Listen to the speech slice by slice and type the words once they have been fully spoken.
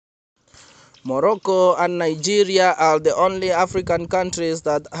Morocco and Nigeria are the only African countries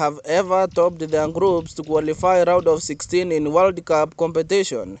that have ever topped their groups to qualify round of 16 in World Cup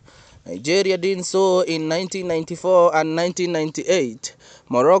competition. Nigeria did so in 1994 and 1998.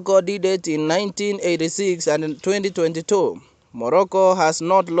 Morocco did it in 1986 and 2022. Morocco has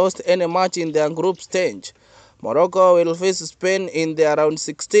not lost any match in their group stage. Morocco will face Spain in their round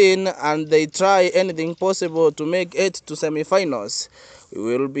 16 and they try anything possible to make it to semi-finals.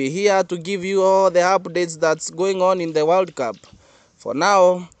 We will be here to give you all the updates that's going on in the World Cup. For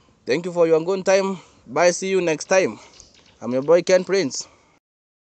now, thank you for your good time. Bye, see you next time. I'm your boy Ken Prince.